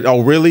just said, "Oh,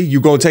 really? You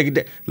gonna take it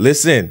there?"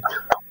 Listen.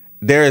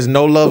 There is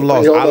no love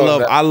lost.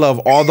 I love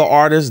all the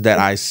artists that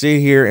I sit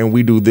here and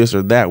we do this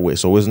or that with.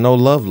 So it's no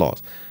love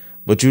lost.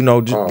 But you know,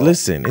 just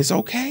listen, it's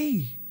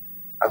okay.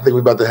 I think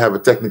we're about to have a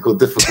technical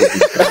difficulty.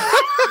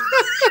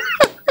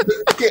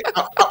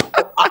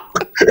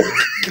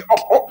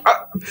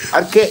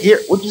 I can't hear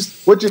what you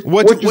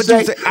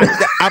say.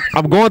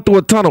 I'm going through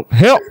a tunnel.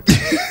 Help!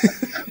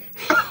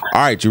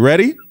 All right, you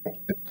ready?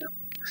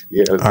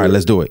 Yeah. All right,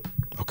 let's do it.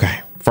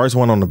 Okay, first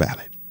one on the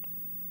ballot.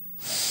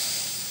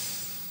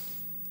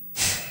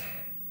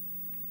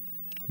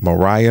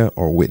 Mariah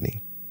or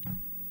Whitney?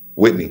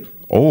 Whitney.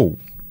 Oh.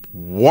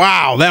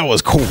 Wow, that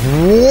was cool.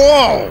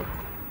 Whoa.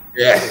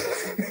 Yeah.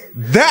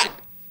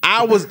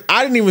 I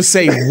didn't even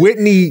say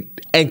Whitney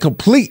and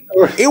complete.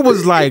 It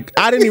was like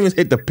I didn't even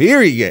hit the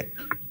period yet.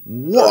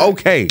 Whoa,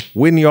 okay.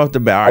 Whitney off the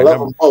bat. All right,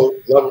 love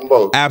them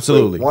both.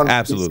 Absolutely. One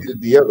absolutely.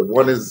 The other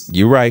one is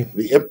you're right.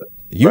 The imp.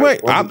 You right.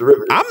 I'm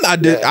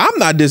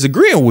not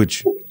disagreeing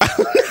with you.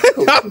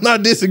 I'm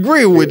not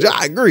disagreeing with you.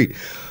 I agree.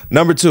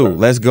 Number two,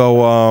 let's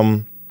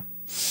go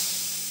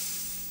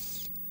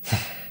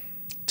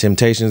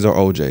Temptations or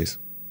OJ's?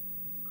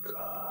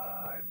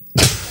 God.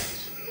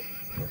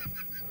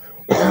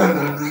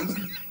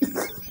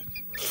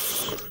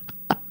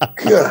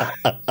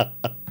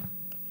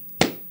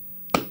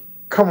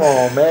 Come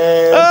on,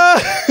 man.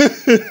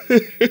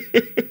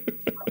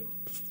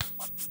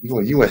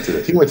 You went to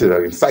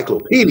the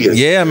encyclopedia.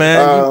 Yeah,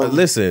 man.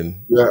 Listen.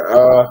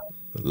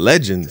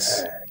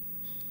 Legends.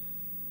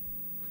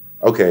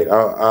 Okay,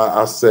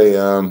 I'll say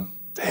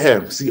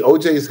damn. See,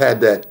 OJ's had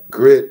that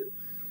grit.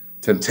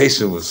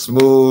 Temptation was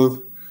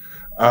smooth.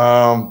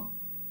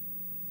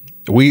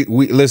 We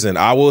listen.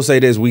 I will say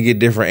this: we get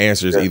different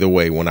answers either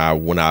way. When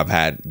I've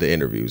had the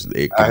interviews,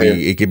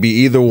 it could be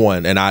either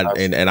one, and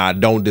I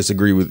don't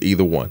disagree with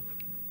either one.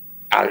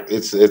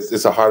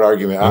 It's a hard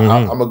argument.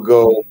 I'm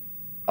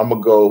gonna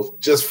go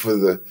just for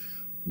the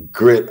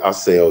grit. I'll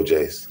say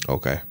OJ's.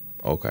 Okay.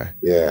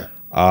 Yeah.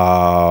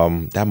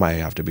 That might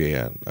have to be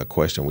a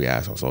question we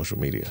ask on social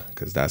media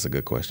because that's a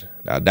good question.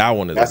 That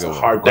one is a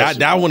good one.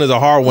 That one is a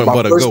hard one,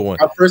 but a good one.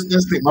 My first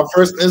instinct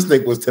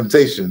was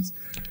Temptations.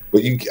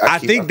 But I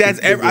think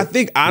when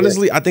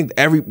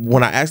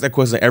I ask that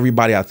question,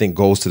 everybody I think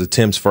goes to the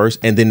Tims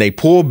first, and then they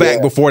pull back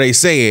before they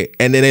say it,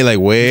 and then they like,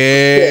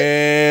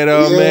 wait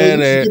a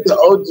minute,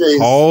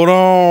 hold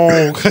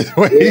on,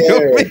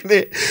 wait a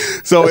minute.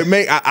 So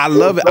I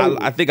love it.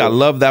 I think I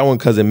love that one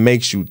because it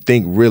makes you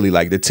think really.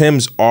 Like the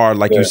Tims are,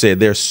 like you said,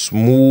 they're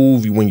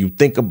smooth. When you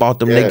think about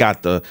them, they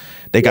got the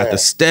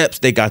steps,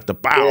 they got the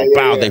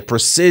bow, they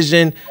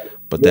precision.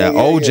 But that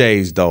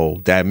OJ's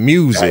though, that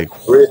music,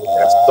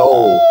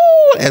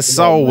 that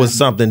soul was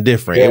something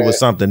different. It was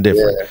something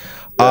different.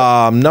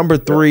 Number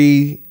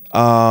three,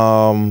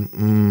 who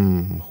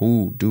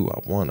do I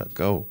want to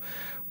go?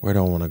 Where do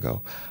I want to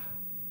go?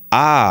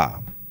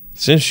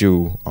 Since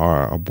you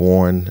are a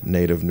born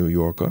native New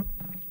Yorker,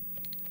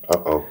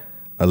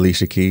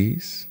 Alicia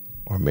Keys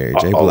or Mary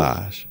J.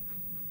 Blige.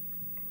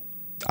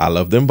 I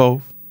love them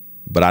both,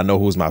 but I know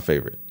who's my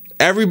favorite.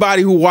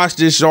 Everybody who watched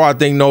this show, I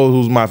think, knows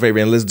who's my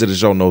favorite, and listen to the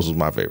show knows who's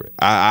my favorite.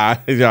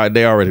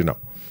 They already know.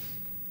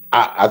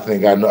 I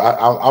think I know.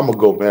 I'm gonna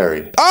go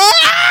Mary. I'm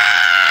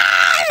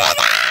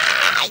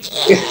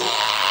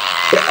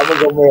gonna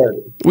go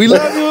Mary. We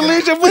love you,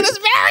 Alicia, but it's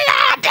Mary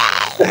all day.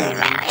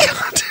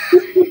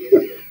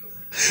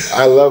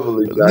 I love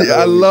Alicia.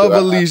 I love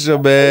Alicia,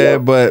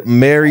 man. But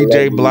Mary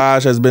J.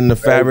 Blige has been the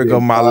fabric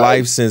of my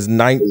life since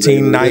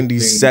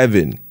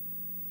 1997.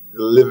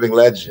 Living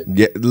legend.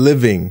 Yeah,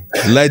 living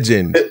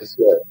legend.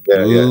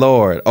 Yeah.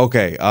 Lord.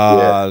 Okay.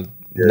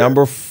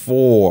 Number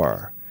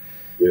 4.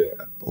 Yeah.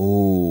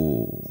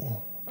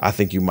 Ooh. I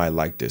think you might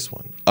like this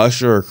one.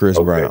 Usher or Chris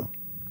Brown?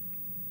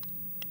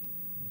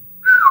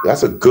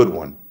 That's a good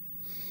one.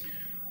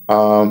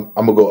 I'm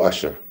gonna go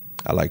Usher.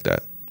 I like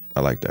that.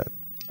 I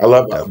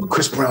love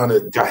Chris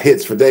Brown. Got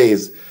hits for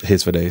days.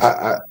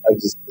 I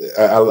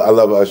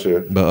love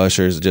Usher. But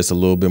Usher is just a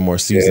little bit more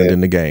seasoned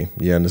in the game.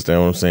 You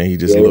understand what I'm saying? He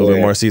just a little bit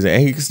more seasoned,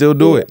 and he can still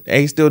do it.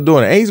 And he's still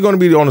doing it. And he's going to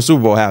be on the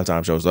Super Bowl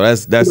halftime show. So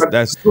that's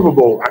Super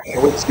Bowl. I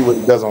can't wait to see what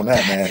he does on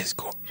that, man. It's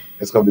going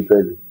to be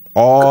crazy.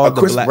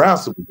 Chris Brown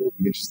Super Bowl will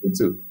be interesting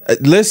too.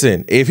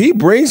 Listen, if he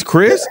brings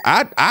Chris,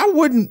 I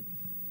wouldn't.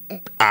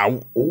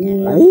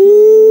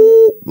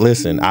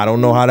 Listen, I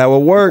don't know how that would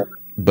work,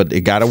 but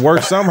it got to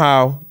work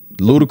somehow.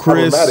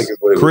 Ludacris,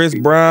 Chris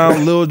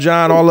Brown, Lil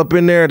Jon, all up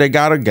in there. They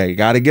gotta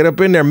get up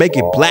in there, make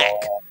it black.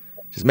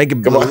 Just make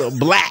it a little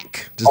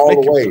black. Just all make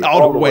the it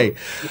all the way.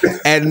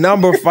 At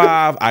number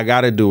 5, I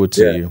gotta do it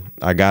to you.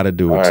 I gotta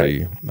do it to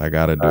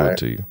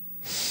you.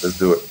 Let's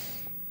do it.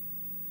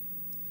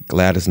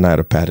 Gladys Knight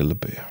or Patti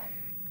LaBelle?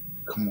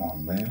 Come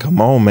on, man.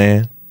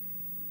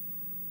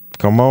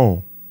 Come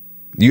on.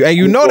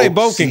 You know they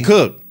both can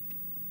cook.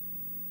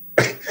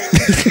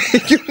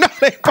 You know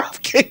they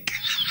both can cook.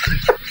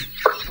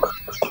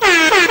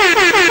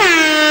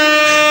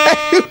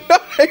 You know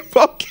they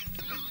both can.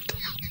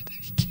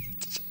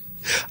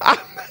 I'm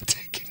not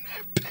taking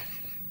that bet.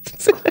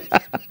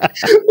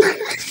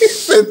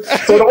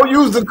 So don't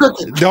use the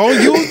cooking.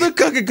 Don't use the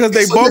cooking because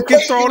they both can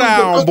throw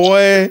down,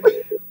 boy.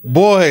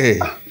 Boy.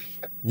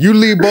 You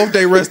leave both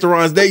their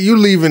restaurants, you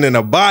leaving in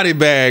a body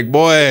bag,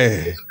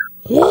 boy.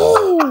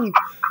 Woo.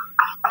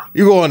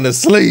 You going to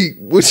sleep.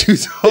 What you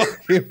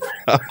talking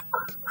about?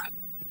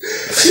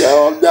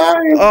 Yo, I'm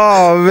dying.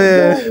 Oh,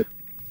 man.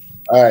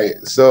 All right,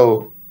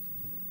 so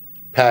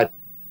Patty.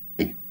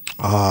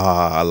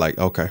 I like,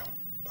 okay.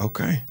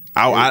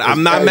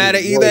 I'm not mad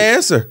at either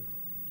answer.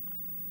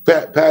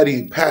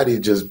 Patty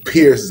just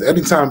pierces.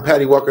 Anytime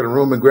Patty walk in the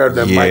room and grab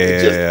that mic,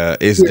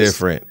 it's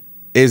different.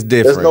 It's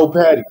different. There's no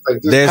Patty.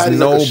 Like, there's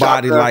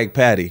nobody like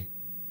Patty.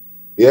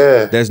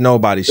 Yeah. There's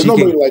nobody. There's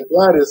nobody like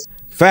Gladys.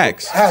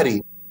 Facts.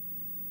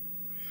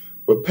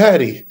 But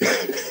Patty.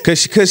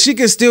 Cause she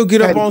can still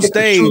get up on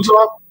stage,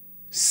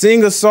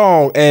 sing a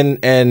song,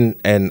 and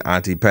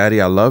Auntie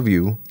Patty, I love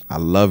you. I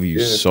love you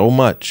so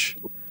much.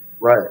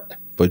 Right.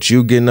 But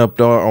you getting up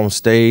there on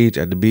stage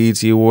at the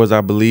BET Awards,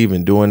 I believe,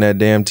 and doing that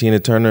damn Tina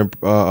Turner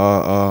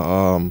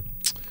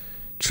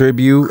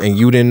tribute, and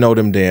you didn't know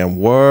them damn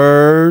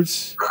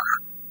words.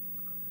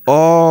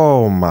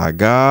 Oh my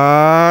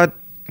God.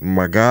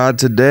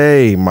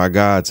 Today.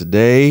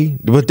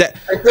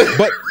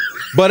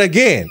 But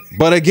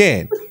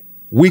again,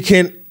 we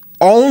can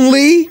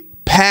only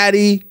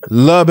Patti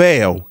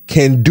LaBelle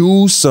can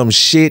do some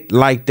shit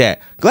like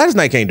that. Gladys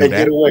Knight can't do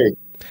that.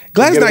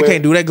 Gladys Knight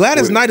can't do that.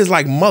 Gladys Knight is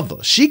like mother.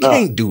 She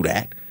can't do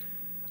that.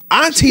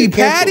 Auntie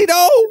Patty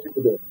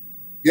though,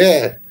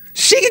 yeah,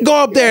 she can go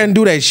up there and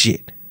do that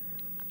shit.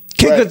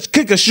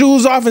 Kick her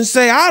shoes off and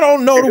say, "I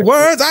don't know the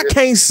words. I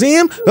can't see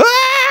them,"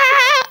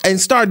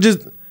 and start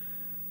just.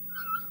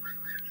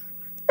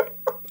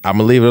 I'm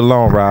gonna leave it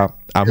alone, Rob.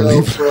 I'm gonna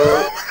leave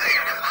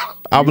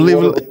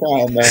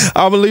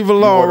it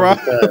alone, Rob.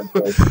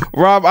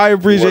 Rob, I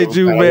appreciate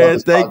you, man.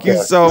 Thank you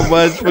so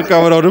much for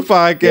coming on the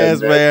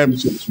podcast, man.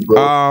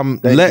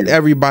 Let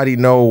everybody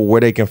know where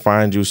they can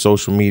find you,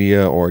 social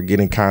media, or get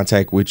in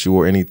contact with you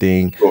or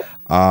anything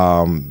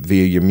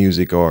via your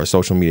music or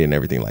social media and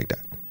everything like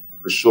that.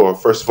 For sure.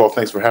 First of all,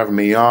 thanks for having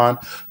me on.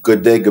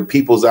 Good Day, Good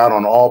People's out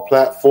on all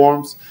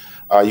platforms.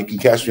 You can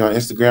catch me on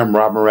Instagram,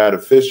 Rob Murat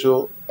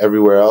Official.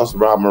 Everywhere else,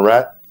 Rob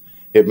Murat.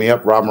 Hit me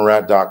up,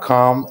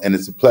 robmurat.com. And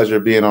it's a pleasure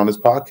being on this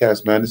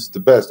podcast, man. This is the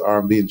best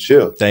R&B and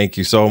chill. Thank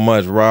you so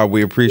much, Rob.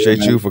 We appreciate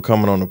you for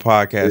coming on the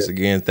podcast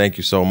again. Thank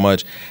you so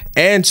much.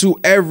 And to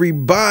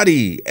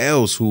everybody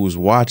else who's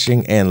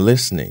watching and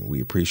listening, we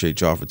appreciate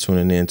y'all for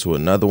tuning in to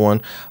another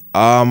one.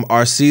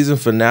 Our season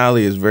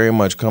finale is very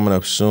much coming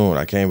up soon.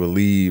 I can't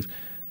believe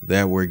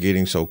that we're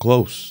getting so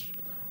close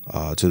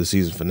to the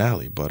season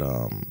finale, but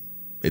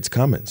it's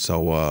coming.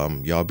 So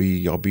y'all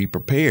be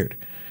prepared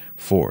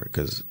for it,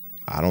 because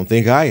I don't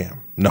think I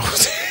am. No.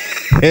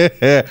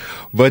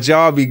 But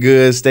y'all be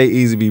good. Stay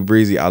easy, be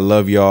breezy. I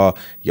love y'all.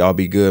 Y'all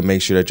be good.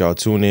 Make sure that y'all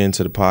tune in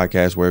to the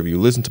podcast wherever you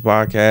listen to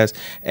podcasts,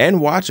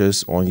 and watch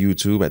us on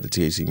YouTube at the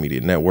THC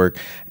Media Network.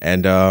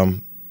 And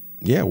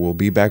we'll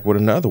be back with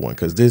another one,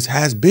 because this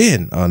has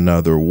been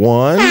another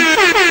one.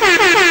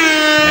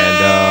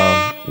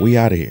 And we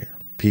out of here.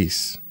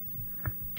 Peace.